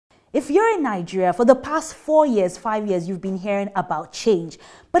If you're in Nigeria, for the past 4 years, 5 years, you've been hearing about change.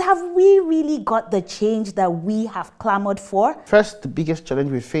 But have we really got the change that we have clamored for? First, the biggest challenge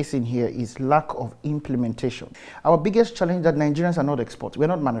we're facing here is lack of implementation. Our biggest challenge is that Nigerians are not exports. We're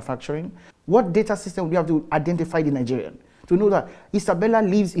not manufacturing. What data system do you have to identify the Nigerian? To know that Isabella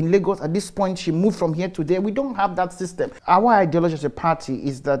lives in Lagos at this point, she moved from here to there. We don't have that system. Our ideology as a party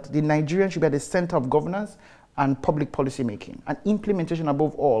is that the Nigerian should be at the center of governance and public policy making, and implementation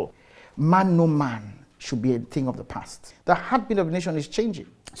above all. Man no man should be a thing of the past. The heartbeat of the nation is changing.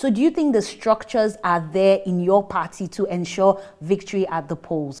 So do you think the structures are there in your party to ensure victory at the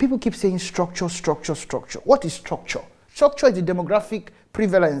polls? People keep saying structure, structure, structure. What is structure? Structure is the demographic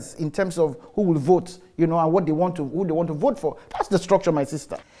prevalence in terms of who will vote, and what they want to, who they want to vote for. That's the structure, my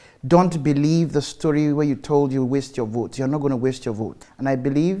sister. Don't believe the story where you told you waste your vote. You're not going to waste your vote. And I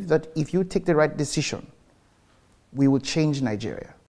believe that if you take the right decision, we will change Nigeria.